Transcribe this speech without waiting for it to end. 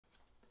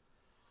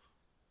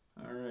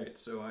Alright,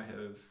 so I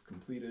have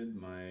completed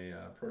my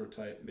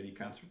prototype MIDI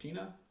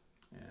Concertina,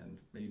 and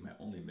maybe my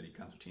only MIDI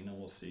Concertina,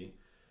 we'll see.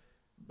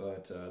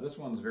 But this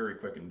one's very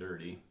quick and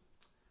dirty.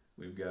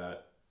 We've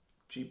got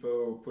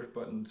cheapo push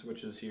button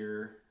switches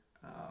here,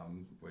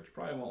 which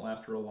probably won't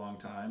last for a long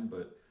time,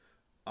 but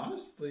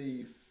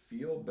honestly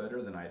feel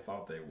better than I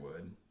thought they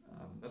would.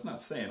 That's not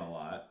saying a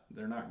lot.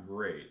 They're not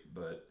great,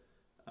 but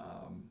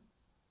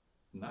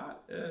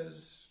not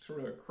as sort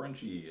of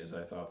crunchy as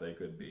I thought they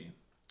could be.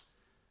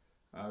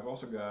 I've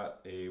also got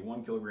a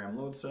 1 kilogram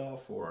load cell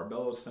for our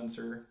bellows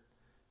sensor,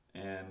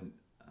 and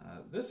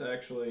this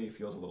actually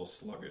feels a little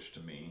sluggish to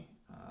me.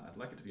 I'd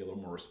like it to be a little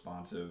more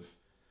responsive.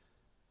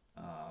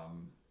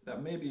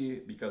 That may be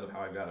because of how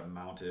I've got it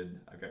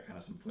mounted. I've got kind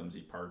of some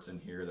flimsy parts in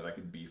here that I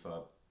could beef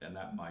up, and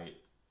that might,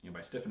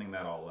 by stiffening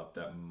that all up,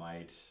 that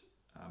might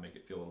make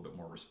it feel a little bit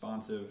more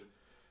responsive.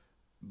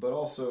 But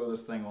also,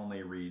 this thing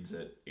only reads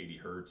at 80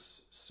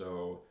 Hertz,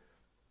 so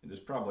there's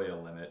probably a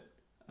limit.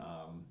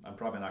 I'm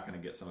probably not going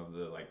to get some of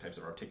the types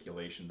of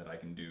articulation that I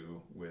can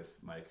do with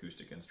my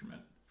acoustic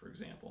instrument, for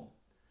example.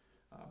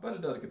 But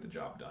it does get the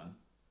job done.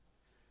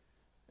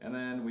 And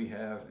then we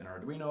have an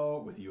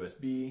Arduino with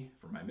USB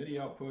for my MIDI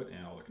output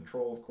and all the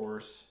control, of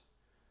course,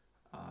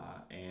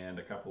 and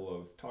a couple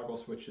of toggle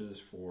switches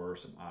for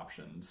some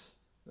options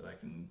that I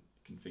can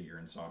configure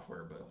in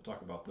software, but I'll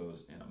talk about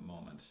those in a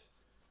moment.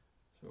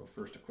 So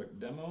first, a quick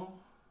demo.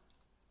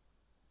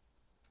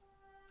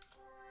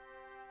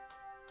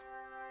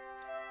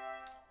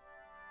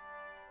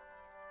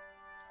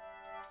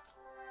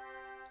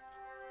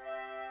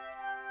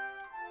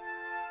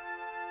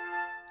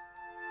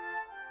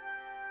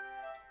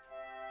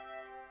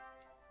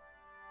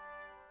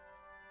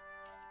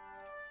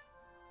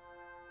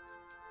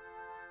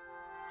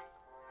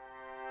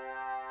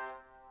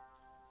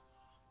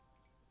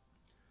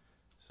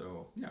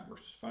 So yeah, it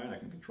works just fine. I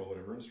can control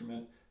whatever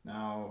instrument.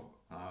 Now,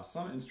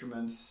 some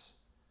instruments,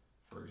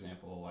 for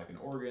example, like an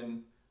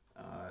organ,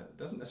 it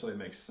doesn't necessarily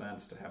make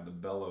sense to have the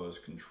bellows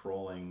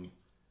controlling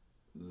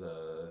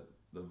the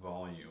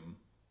volume.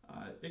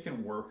 It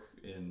can work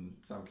in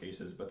some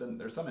cases, but then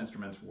there's some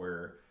instruments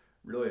where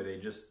really they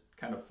just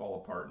kind of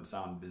fall apart and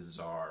sound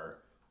bizarre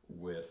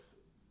with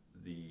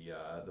the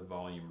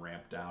volume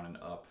ramped down and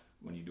up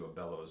when you do a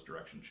bellows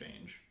direction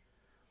change.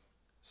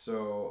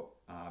 So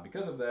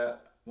because of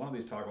that, one of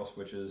these toggle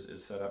switches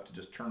is set up to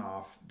just turn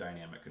off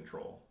dynamic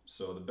control.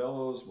 So the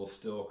bellows will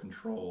still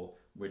control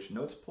which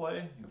notes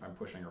play if I'm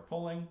pushing or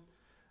pulling,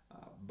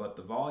 but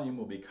the volume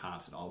will be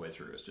constant all the way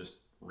through. It's just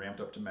ramped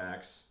up to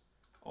max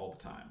all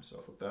the time. So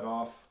I'll flip that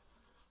off,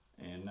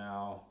 and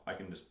now I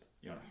can just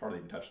hardly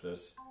even touch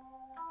this,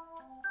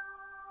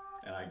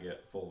 and I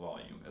get full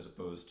volume as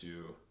opposed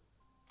to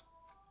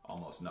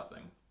almost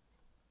nothing.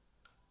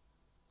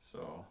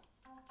 So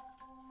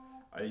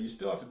you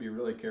still have to be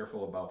really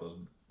careful about those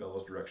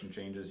bellows direction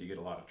changes. You get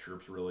a lot of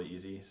chirps really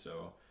easy,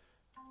 so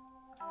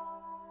I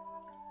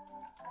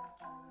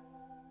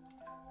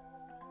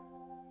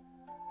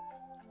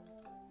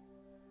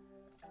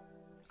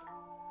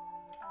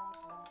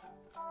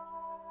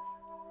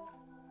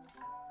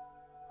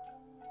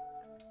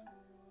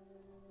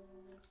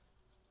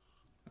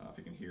don't know if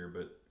you can hear,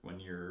 but when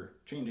you're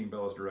changing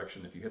bellows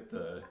direction, if you hit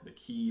the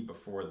key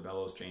before the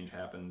bellows change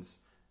happens,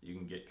 you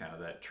can get kind of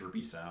that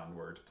chirpy sound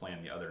where it's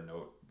playing the other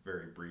note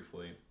very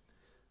briefly.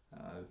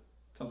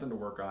 Something to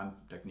work on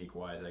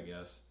technique-wise, I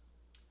guess.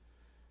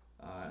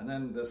 And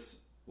then this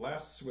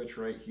last switch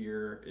right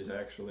here is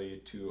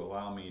actually to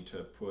allow me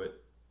to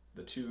put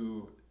the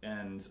two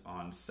ends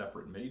on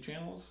separate MIDI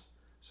channels.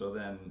 So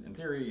then, in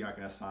theory, I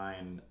can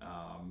assign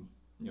a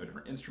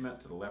different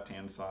instrument to the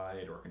left-hand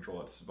side or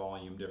control its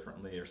volume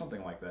differently or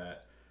something like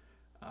that.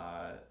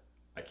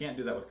 I can't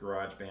do that with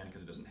GarageBand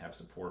because it doesn't have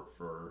support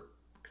for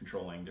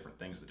controlling different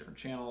things with different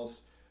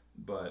channels,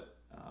 but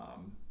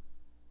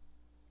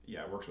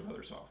yeah, it works with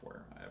other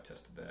software. I have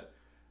tested that.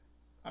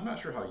 I'm not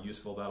sure how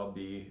useful that'll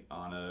be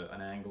on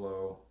an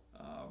Anglo.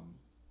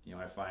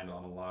 I find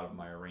on a lot of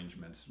my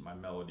arrangements, my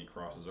melody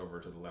crosses over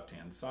to the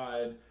left-hand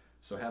side,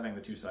 so having the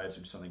two sides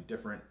do something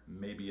different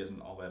maybe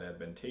isn't all that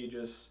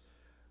advantageous.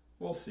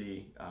 We'll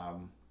see.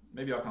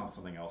 Maybe I'll come up with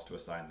something else to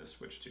assign this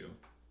switch to.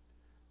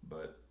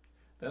 But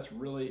that's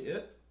really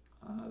it.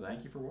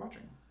 Thank you for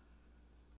watching.